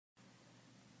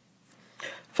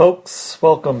Folks,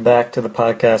 welcome back to the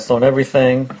podcast on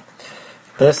everything.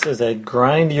 This is a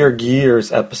Grind Your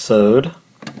Gears episode.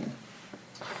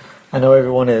 I know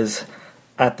everyone is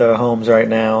at their homes right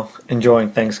now enjoying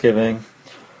Thanksgiving,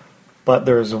 but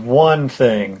there's one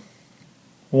thing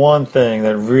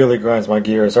that really grinds my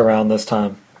gears around this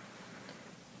time.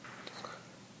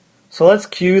 So let's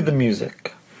cue the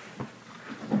music.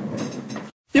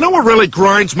 You know what really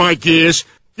grinds my gears?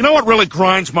 You know what really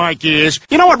grinds my gears?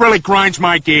 You know what really grinds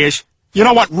my gears? You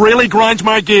know what really grinds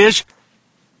my gears?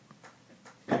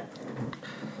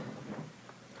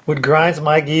 What grinds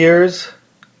my gears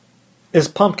is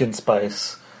pumpkin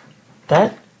spice.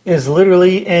 That is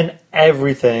literally in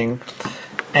everything.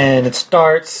 And it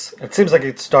seems like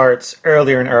it starts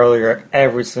earlier and earlier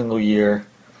every single year.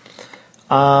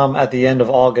 At the end of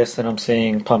August, and I'm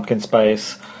seeing pumpkin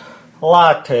spice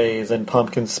lattes and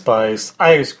pumpkin spice,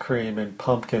 ice cream and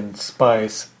pumpkin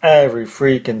spice, every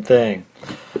freaking thing.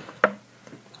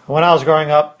 When I was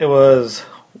growing up, it was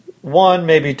one,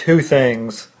 maybe two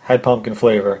things had pumpkin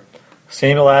flavor.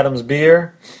 Samuel Adams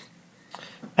beer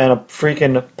and a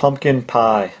freaking pumpkin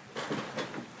pie.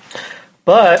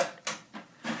 But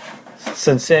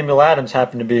since Samuel Adams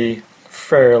happened to be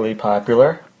fairly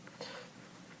popular,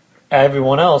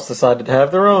 everyone else decided to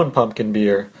have their own pumpkin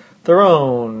beer, their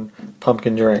own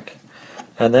pumpkin drink.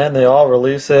 And then they all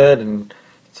release it, and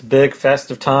it's a big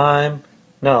festive time.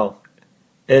 No,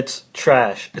 it's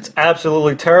trash. It's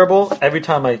absolutely terrible. Every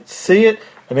time I see it,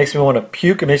 it makes me want to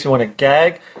puke. It makes me want to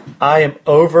gag. I am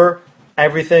over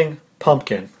everything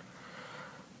pumpkin.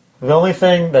 The only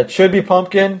thing that should be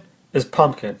pumpkin is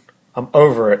pumpkin. I'm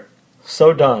over it.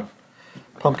 So done.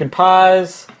 Pumpkin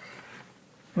pies,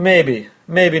 maybe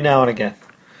now and again.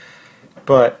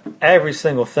 But every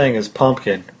single thing is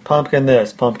pumpkin. Pumpkin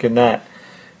this, pumpkin that.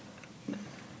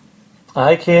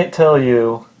 I can't tell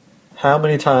you how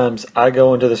many times I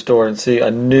go into the store and see a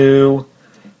new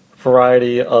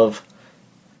variety of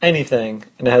anything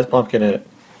and it has pumpkin in it.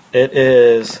 It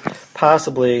is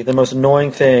possibly the most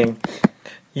annoying thing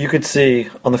you could see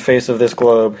on the face of this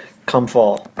globe come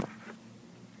fall.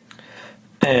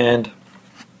 And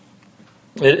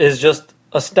it is just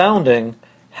astounding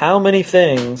how many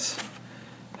things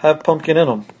have pumpkin in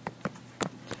them.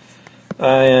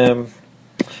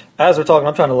 As we're talking,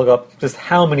 I'm trying to look up just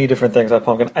how many different things have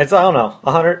pumpkin. I don't know,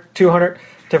 100, 200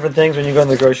 different things when you go in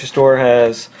the grocery store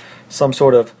has some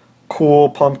sort of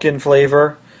cool pumpkin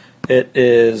flavor. It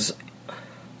is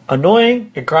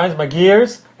annoying. It grinds my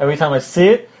gears. Every time I see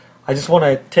it, I just want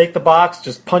to take the box,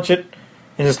 just punch it,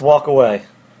 and just walk away.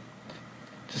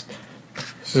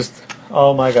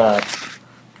 Oh my God.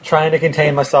 I'm trying to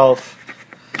contain myself.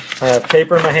 I have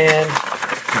paper in my hand.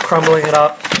 I'm crumbling it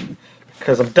up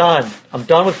because I'm done. I'm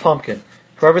done with pumpkin.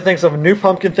 Whoever thinks of a new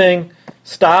pumpkin thing,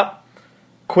 stop,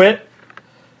 quit,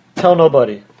 tell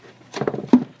nobody.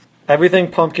 Everything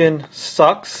pumpkin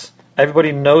sucks.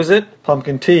 Everybody knows it.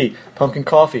 Pumpkin tea, pumpkin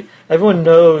coffee. Everyone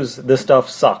knows this stuff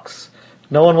sucks.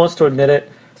 No one wants to admit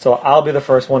it, so I'll be the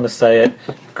first one to say it.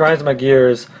 It grinds my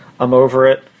gears. I'm over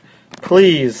it.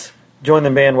 Please join the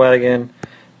bandwagon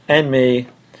and me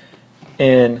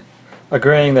in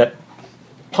agreeing that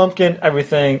pumpkin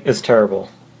everything is terrible.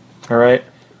 Alright?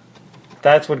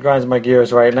 That's what grinds my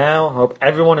gears right now. I hope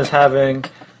everyone is having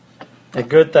a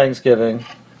good Thanksgiving.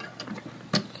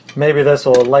 Maybe this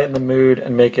will lighten the mood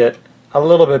and make it a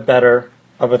little bit better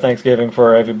of a Thanksgiving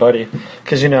for everybody.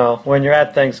 Because, when you're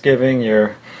at Thanksgiving,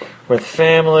 you're with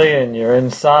family and you're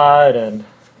inside and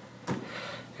you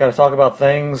got to talk about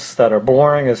things that are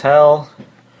boring as hell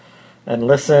and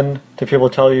listen to people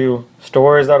tell you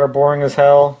stories that are boring as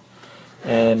hell,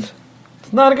 and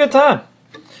it's not a good time.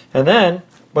 And then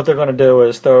what they're going to do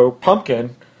is throw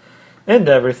pumpkin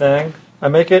into everything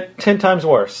and make it 10 times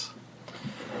worse.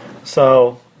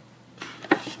 So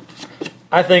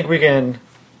I think we can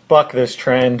buck this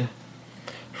trend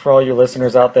for all you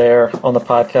listeners out there on the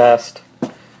podcast.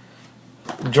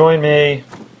 Join me.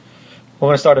 We're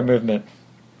going to start a movement.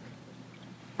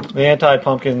 The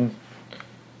anti-pumpkin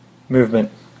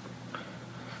movement.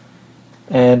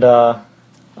 And I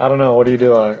don't know, what do you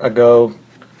do? A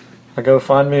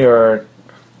GoFundMe or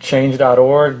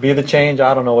change.org? Be the change?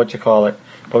 I don't know what you call it.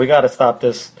 But we got to stop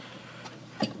this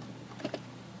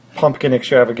pumpkin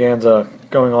extravaganza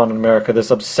going on in America,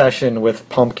 this obsession with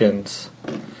pumpkins.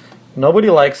 Nobody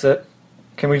likes it.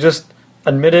 Can we just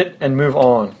admit it and move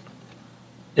on?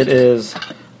 It's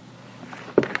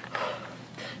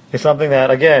something that,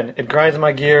 again, it grinds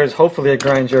my gears. Hopefully it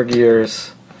grinds your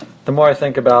gears. The more I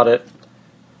think about it,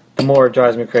 the more it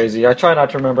drives me crazy. I try not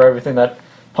to remember everything that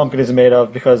pumpkin is made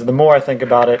of, because the more I think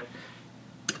about it,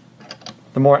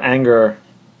 the more anger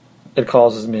it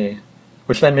causes me,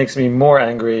 which then makes me more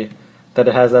angry that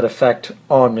it has that effect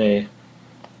on me.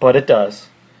 But it does.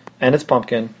 And it's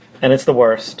pumpkin. And it's the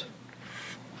worst.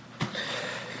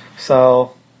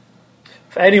 So,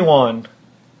 if anyone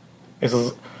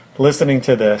is listening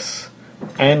to this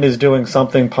and is doing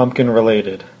something pumpkin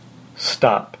related,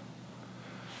 stop.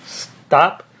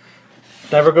 Stop.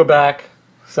 Never go back.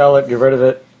 Sell it. Get rid of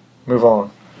it. Move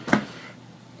on.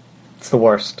 It's the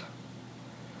worst.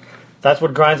 That's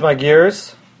what grinds my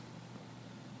gears.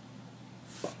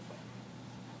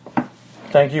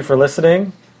 Thank you for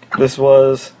listening. This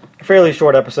was a fairly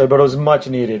short episode, but it was much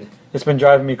needed. It's been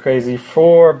driving me crazy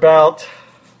for about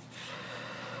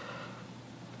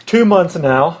 2 months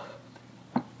now.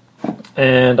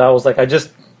 And I was like, I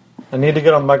need to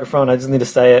get on the microphone. I just need to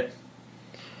say it.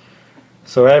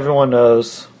 So everyone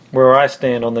knows where I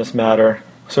stand on this matter.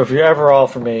 So if you're ever all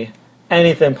for me,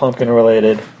 anything pumpkin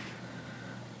related,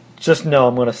 just know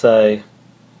I'm going to say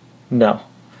no.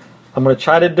 I'm going to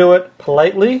try to do it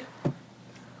politely.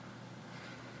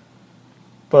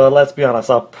 But let's be honest,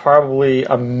 I'll probably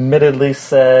admittedly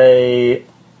say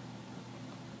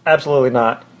absolutely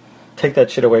not. Take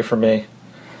that shit away from me.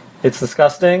 It's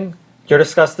disgusting. You're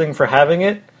disgusting for having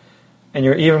it. And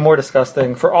you're even more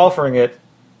disgusting for offering it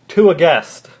to a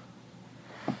guest.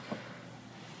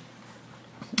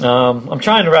 I'm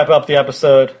trying to wrap up the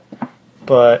episode,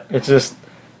 but it's just,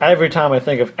 every time I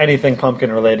think of anything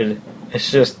pumpkin related,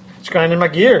 it's grinding my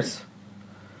gears.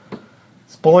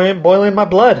 It's boiling my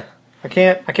blood. I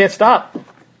can't stop.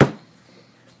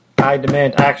 I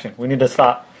demand action. We need to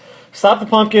stop. Stop the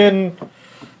pumpkin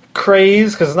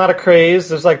craze, because it's not a craze.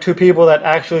 There's like 2 people that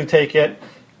actually take it,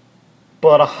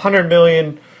 but 100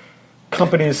 million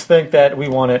companies think that we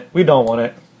want it. We don't want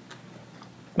it.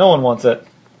 No one wants it.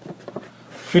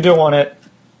 If you do want it,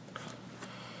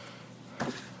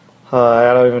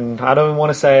 I don't even want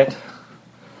to say it.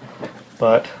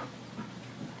 But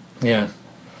yeah,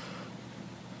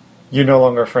 you're no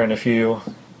longer a friend if you're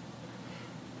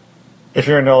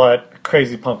into all that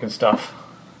crazy pumpkin stuff.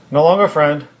 No longer a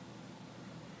friend.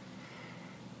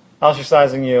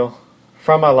 Ostracizing you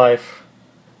from my life.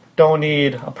 Don't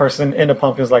need a person into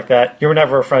pumpkins like that. You were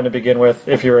never a friend to begin with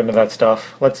if you're into that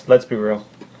stuff. Let's be real.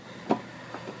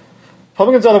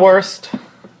 Pumpkins are the worst.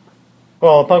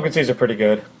 Well, pumpkin seeds are pretty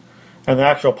good. And the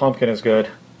actual pumpkin is good.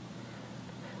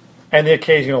 And the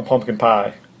occasional pumpkin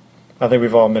pie. I think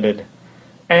we've all admitted.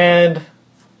 And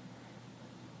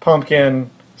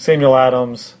pumpkin, Samuel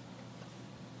Adams,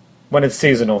 when it's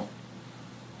seasonal.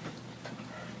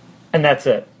 And that's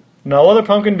it. No other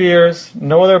pumpkin beers.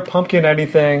 No other pumpkin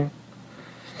anything.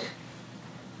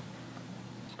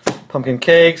 Pumpkin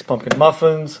cakes, pumpkin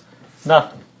muffins.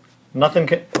 Nothing. Nothing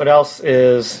what else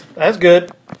is as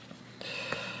good,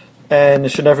 and it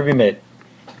should never be made.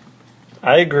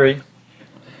 I agree.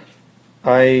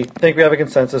 I think we have a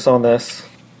consensus on this.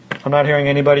 I'm not hearing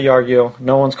anybody argue.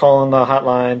 No one's calling the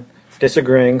hotline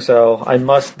disagreeing, so I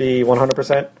must be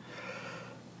 100%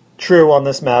 true on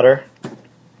this matter.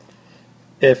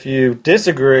 If you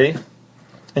disagree,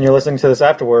 and you're listening to this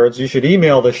afterwards, you should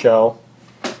email the show,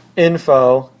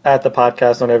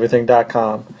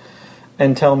 info@thepodcastoneverything.com.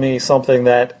 and tell me something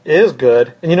that is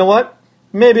good. And you know what?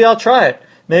 Maybe I'll try it.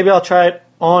 Maybe I'll try it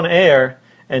on air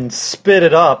and spit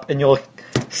it up, and you'll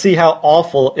see how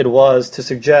awful it was to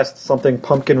suggest something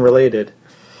pumpkin related.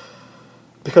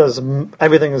 Because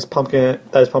everything is pumpkin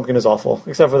is awful,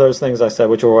 except for those things I said,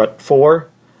 which were 4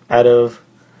 out of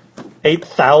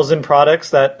 8,000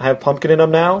 products that have pumpkin in them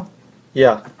now?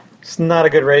 Yeah, it's not a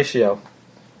good ratio.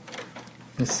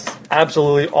 It's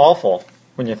absolutely awful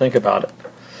when you think about it.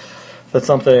 That's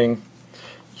something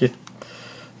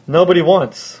nobody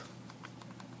wants.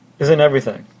 Isn't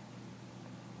everything.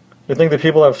 You think that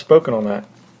people have spoken on that.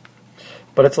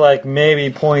 But it's like maybe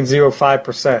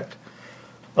 0.05%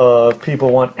 of people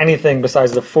want anything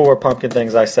besides the 4 pumpkin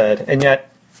things I said. And yet,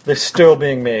 they're still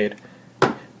being made.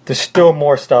 There's still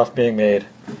more stuff being made.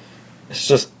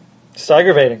 It's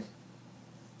aggravating.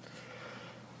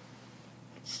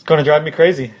 It's going to drive me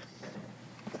crazy.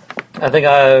 I think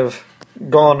I've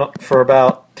gone for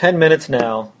about 10 minutes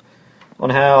now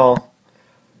on how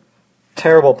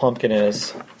terrible pumpkin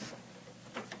is.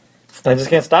 I just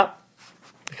can't stop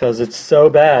because it's so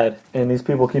bad, and these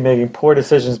people keep making poor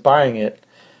decisions buying it,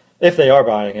 if they are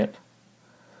buying it.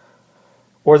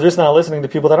 Or they're just not listening to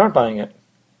people that aren't buying it.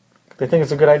 They think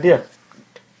it's a good idea.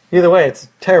 Either way, it's a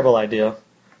terrible idea.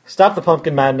 Stop the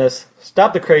pumpkin madness.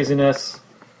 Stop the craziness.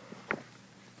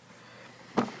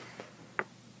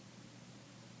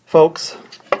 Folks,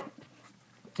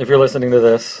 if you're listening to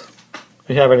this, if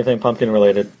you have anything pumpkin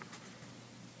related,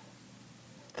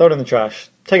 throw it in the trash.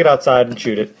 Take it outside and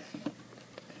shoot it.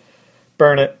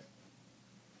 burn it,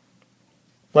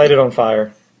 light it on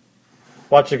fire,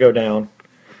 watch it go down,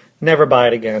 never buy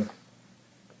it again.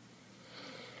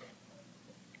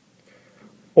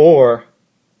 Or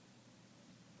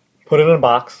put it in a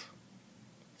box,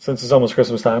 since it's almost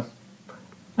Christmas time,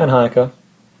 and Hanukkah.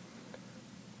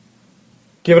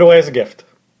 Give it away as a gift.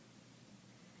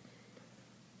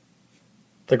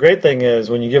 The great thing is,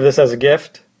 when you give this as a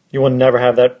gift, you will never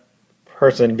have that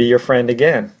person be your friend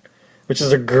again, which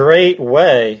is a great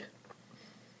way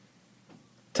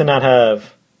to not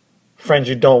have friends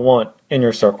you don't want in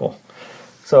your circle.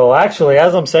 So actually,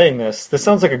 as I'm saying this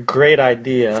sounds like a great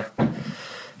idea.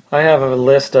 I have a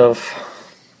list of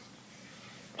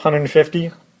 150,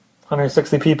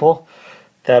 160 people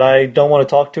that I don't want to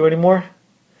talk to anymore,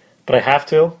 but I have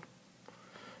to.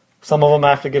 Some of them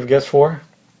I have to give gifts for.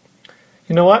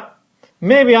 You know what?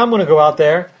 Maybe I'm going to go out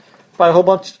there, buy a whole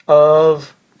bunch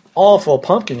of awful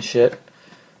pumpkin shit,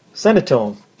 send it to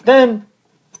them. Then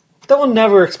they will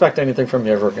never expect anything from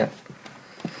me ever again.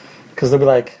 Because they'll be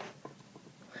like,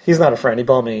 he's not a friend, he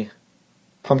bought me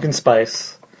pumpkin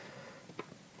spice,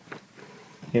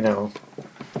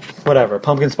 whatever,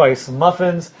 pumpkin spice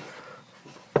muffins,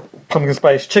 pumpkin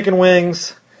spice chicken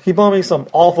wings. He bought me some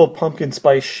awful pumpkin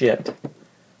spice shit.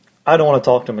 I don't want to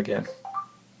talk to him again.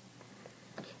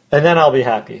 And then I'll be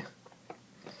happy.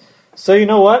 So you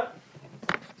know what?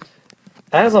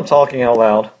 As I'm talking out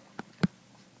loud,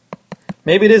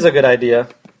 maybe it is a good idea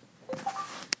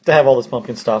to have all this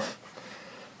pumpkin stuff,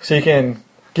 so you can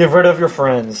get rid of your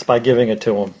friends by giving it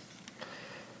to them.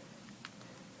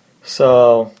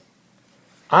 So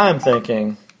I'm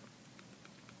thinking,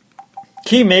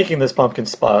 keep making this pumpkin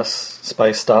spice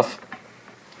stuff,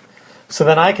 so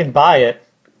then I can buy it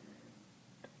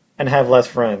and have less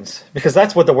friends, because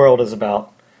that's what the world is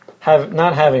about.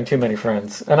 Not having too many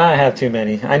friends, and I have too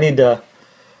many. I need to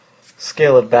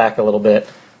scale it back a little bit.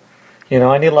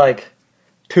 I need like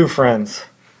 2 friends.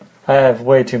 I have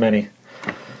way too many.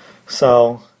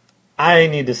 So I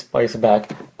need to spice it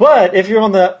back. But if you're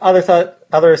on the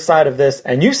other side of this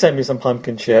and you send me some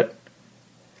pumpkin shit,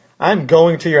 I'm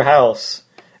going to your house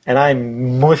and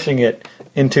I'm mushing it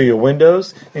into your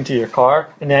windows, into your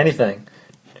car, into anything.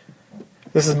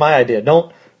 This is my idea.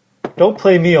 Don't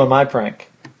play me on my prank.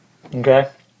 Okay?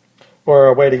 Or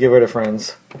a way to get rid of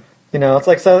friends. It's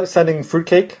like sending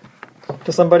fruitcake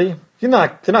to somebody. They're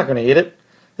not going to eat it.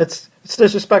 It's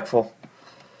disrespectful.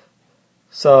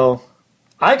 So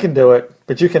I can do it,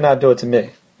 but you cannot do it to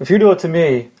me. If you do it to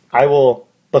me, I will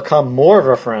become more of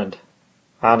a friend,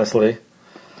 honestly.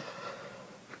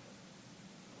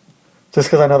 Just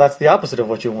because I know that's the opposite of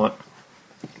what you want.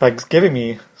 Like giving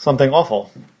me something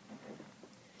awful.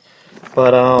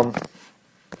 But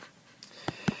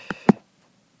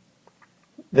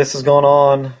this has gone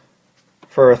on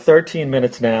for 13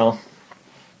 minutes now.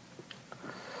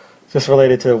 Just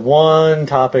related to one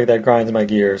topic that grinds my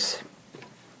gears.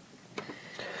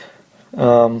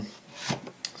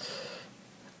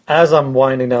 As I'm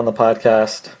winding down the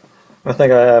podcast, I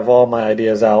think I have all my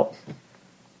ideas out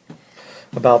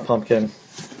about pumpkin.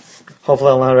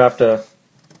 Hopefully I'll never have to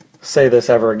say this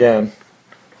ever again,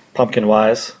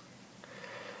 pumpkin-wise.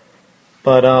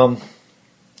 But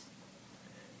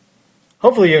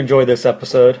hopefully you enjoyed this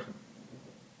episode.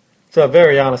 It's a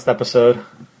very honest episode.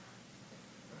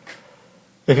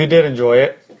 If you did enjoy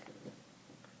it,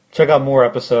 check out more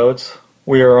episodes.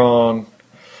 We are on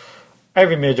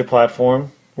every major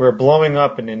platform. We're blowing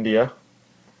up in India.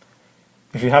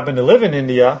 If you happen to live in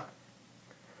India,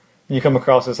 and you come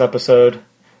across this episode,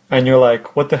 and you're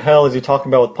like, what the hell is he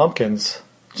talking about with pumpkins?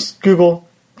 Just Google,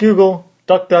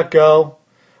 DuckDuckGo,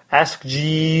 Ask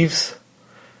Jeeves,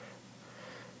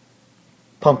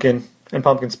 pumpkin, and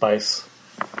pumpkin spice.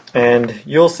 And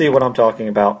you'll see what I'm talking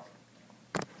about.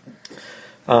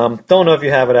 Don't know if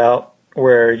you have it out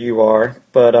where you are,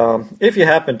 but if you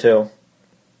happen to,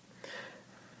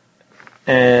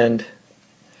 and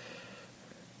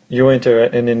you're into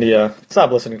it in India,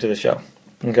 stop listening to the show.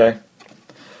 Okay?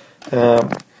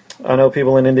 I know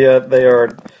people in India,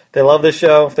 they love this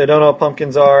show. If they don't know what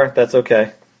pumpkins are, that's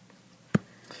okay.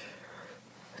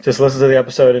 Just listen to the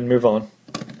episode and move on.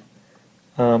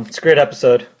 It's a great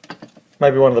episode.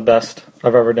 Might be one of the best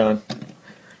I've ever done.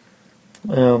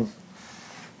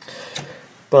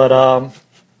 But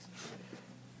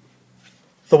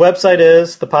the website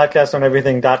is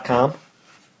thepodcastoneverything.com.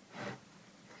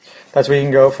 That's where you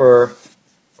can go for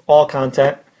all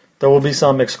content. There will be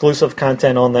some exclusive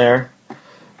content on there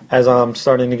as I'm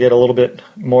starting to get a little bit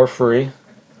more free.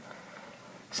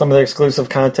 Some of the exclusive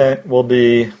content will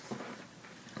be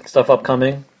stuff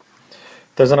upcoming.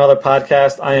 There's another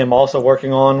podcast I am also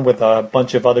working on with a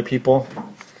bunch of other people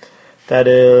that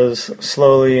is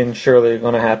slowly and surely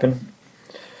going to happen.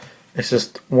 It's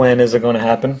just when is it going to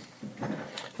happen?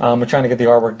 We're trying to get the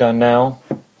artwork done now,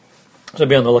 so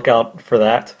be on the lookout for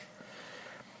that.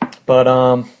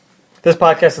 But this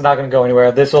podcast is not going to go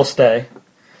anywhere. This will stay.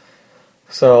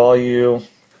 So all you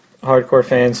hardcore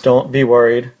fans, don't be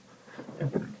worried.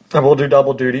 I will do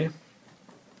double duty.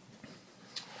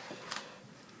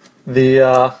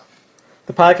 The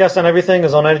podcast on everything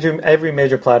is on every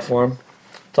major platform.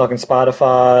 Talking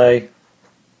Spotify,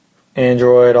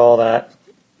 Android, all that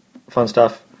fun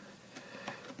stuff.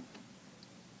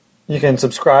 You can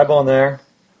subscribe on there.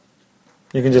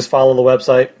 You can just follow the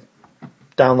website,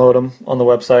 download them on the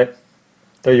website.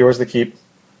 They're yours to keep.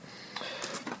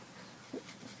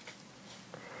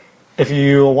 If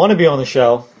you want to be on the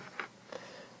show,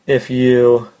 if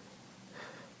you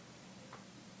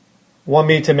want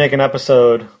me to make an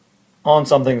episode on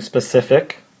something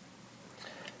specific,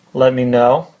 let me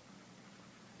know.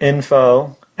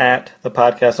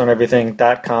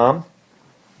 info@thepodcastoneverything.com.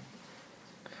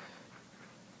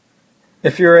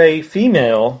 If you're a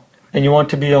female and you want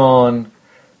to be on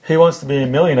Who Wants to Be a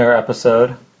Millionaire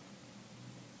episode,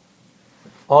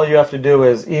 all you have to do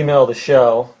is email the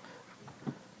show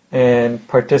and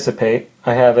participate.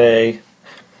 I have a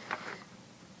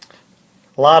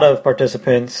lot of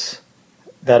participants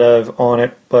that have on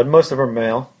it, but most of them are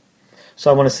male. So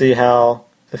I want to see how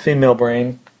the female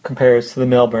brain compares to the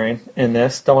male brain in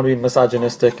this. Don't want to be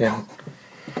misogynistic and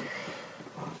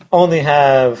only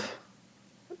have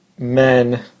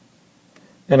men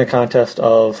in a contest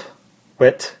of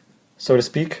wit, so to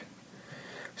speak.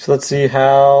 So let's see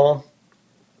how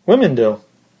women do.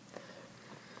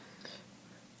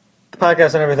 The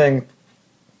podcast and everything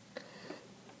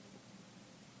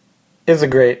is a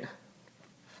great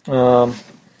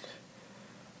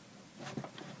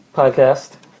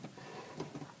podcast.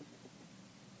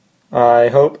 I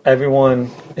hope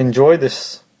everyone enjoyed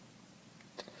this.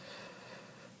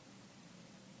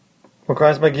 What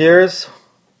Grinds My Gears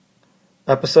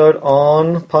episode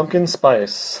on pumpkin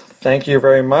spice. Thank you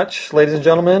very much, ladies and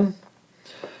gentlemen,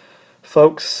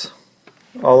 folks,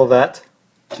 all of that.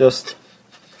 Just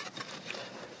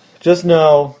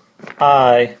know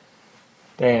I,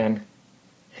 Dan,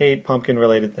 hate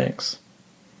pumpkin-related things.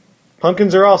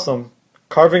 Pumpkins are awesome.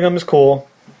 Carving them is cool.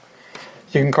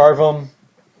 You can carve them,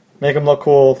 make them look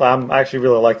cool. I actually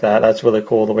really like that. That's really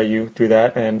cool the way you do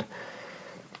that. And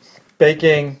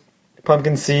baking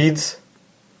pumpkin seeds,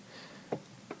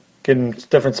 getting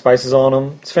different spices on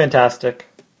them, it's fantastic.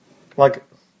 Like,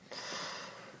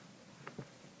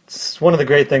 it's one of the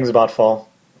great things about fall.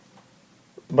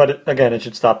 But again, it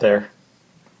should stop there.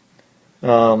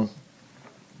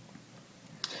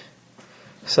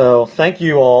 So thank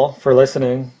you all for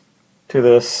listening to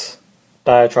this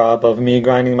diatribe of me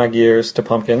grinding my gears to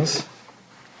pumpkins.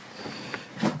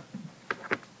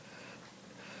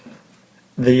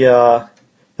 The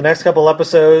next couple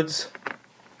episodes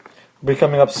will be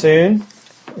coming up soon.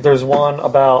 There's one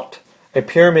about a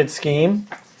pyramid scheme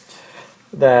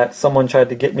that someone tried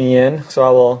to get me in, so I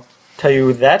will tell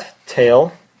you that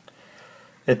tale.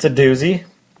 It's a doozy.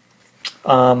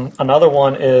 Another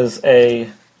one is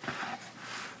a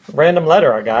random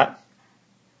letter I got,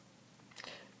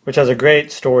 which has a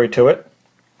great story to it.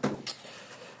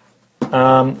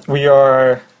 We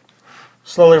are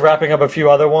slowly wrapping up a few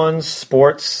other ones,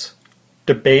 sports,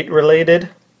 debate related.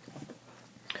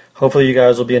 Hopefully you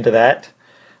guys will be into that.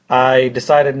 I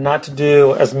decided not to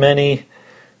do as many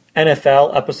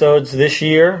NFL episodes this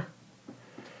year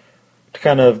to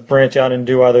kind of branch out and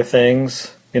do other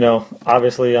things. You know,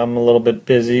 obviously I'm a little bit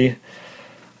busy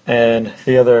and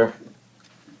the other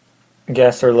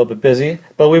guests are a little bit busy,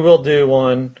 but we will do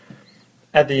one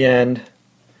at the end.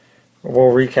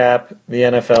 We'll recap the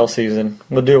NFL season.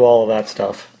 We'll do all of that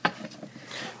stuff.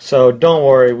 So don't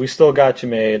worry, we still got you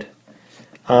made.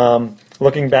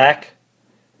 Looking back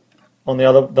on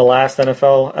the last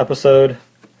NFL episode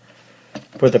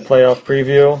with the playoff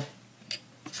preview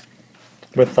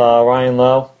with Ryan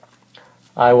Lowe,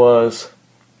 I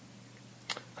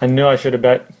knew I should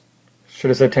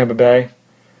have said Tampa Bay. It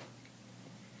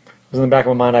was in the back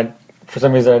of my mind. For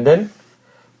some reason I didn't,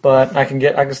 but I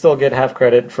can still get half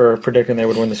credit for predicting they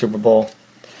would win the Super Bowl.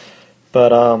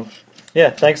 But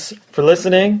yeah, thanks for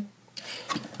listening.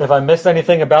 If I missed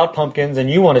anything about pumpkins and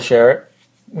you want to share it,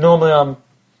 normally I'm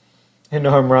hitting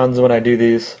home runs when I do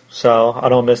these, so I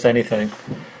don't miss anything.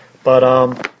 But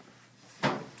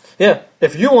yeah,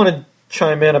 if you want to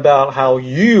chime in about how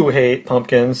you hate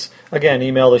pumpkins, again,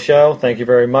 email the show. Thank you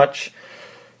very much,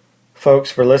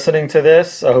 folks, for listening to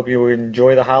this. I hope you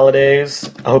enjoy the holidays.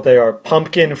 I hope they are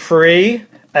pumpkin-free,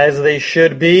 as they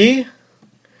should be.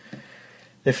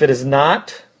 If it is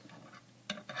not,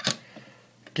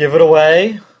 give it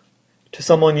away to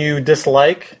someone you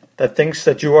dislike that thinks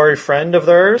that you are a friend of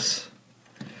theirs,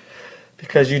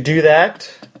 because you do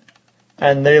that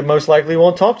and they most likely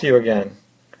won't talk to you again.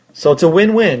 So it's a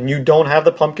win-win. You don't have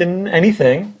the pumpkin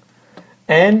anything,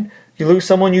 and you lose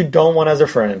someone you don't want as a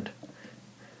friend.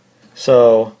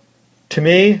 So, to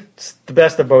me, it's the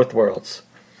best of both worlds.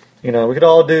 We could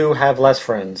all have less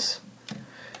friends.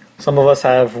 Some of us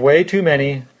have way too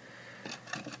many,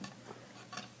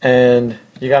 and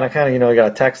you gotta you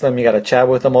gotta text them, you gotta chat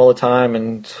with them all the time,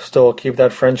 and still keep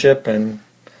that friendship. And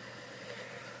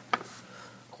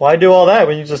why do all that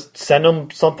when you just send them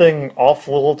something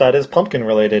awful that is pumpkin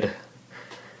related?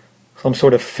 Some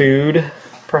sort of food,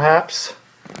 perhaps?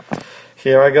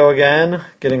 Here I go again,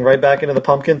 getting right back into the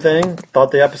pumpkin thing.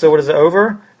 Thought the episode was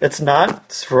over. It's not.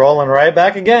 It's rolling right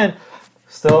back again.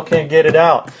 Still can't get it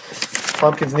out.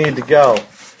 Pumpkins need to go.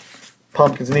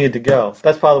 Pumpkins need to go.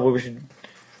 That's probably what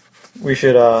we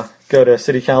should go to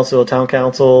city council, town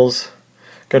councils,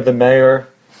 go to the mayor,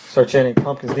 start chanting,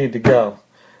 pumpkins need to go.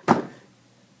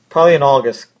 Probably in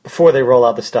August, before they roll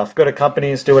out the stuff. Go to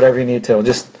companies, do whatever you need to.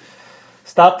 Just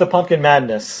stop the pumpkin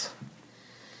madness.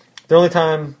 The only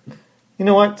time, you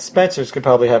know what? Spencer's could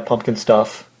probably have pumpkin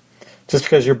stuff. Just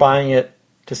because you're buying it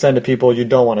to send to people you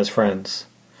don't want as friends.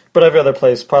 But every other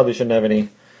place probably shouldn't have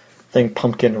anything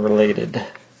pumpkin related.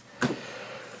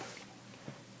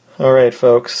 Alright,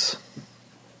 folks.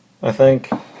 I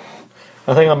think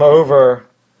I'm over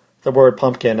the word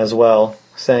pumpkin as well,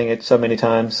 saying it so many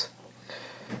times.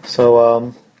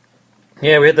 So, we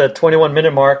hit the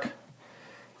 21-minute mark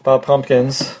about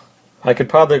pumpkins. I could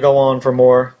probably go on for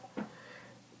more.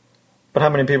 But how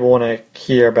many people want to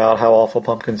hear about how awful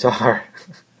pumpkins are?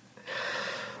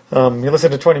 You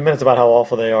listen to 20 minutes about how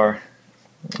awful they are.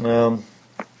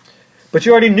 But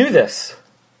you already knew this.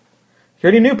 You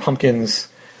already knew pumpkins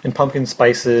and pumpkin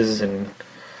spices and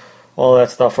all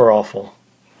that stuff are awful.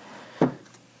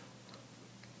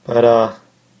 But,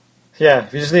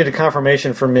 if you just need a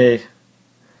confirmation from me,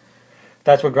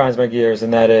 that's what grinds my gears,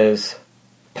 and that is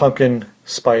pumpkin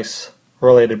spice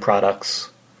related products.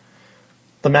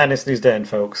 The madness needs to end,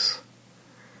 folks.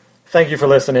 Thank you for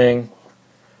listening.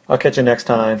 I'll catch you next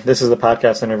time. This is the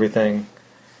podcast and everything.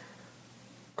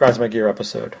 Grinds my gear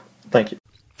episode. Thank you.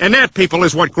 And that, people,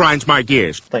 is what grinds my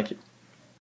gears. Thank you.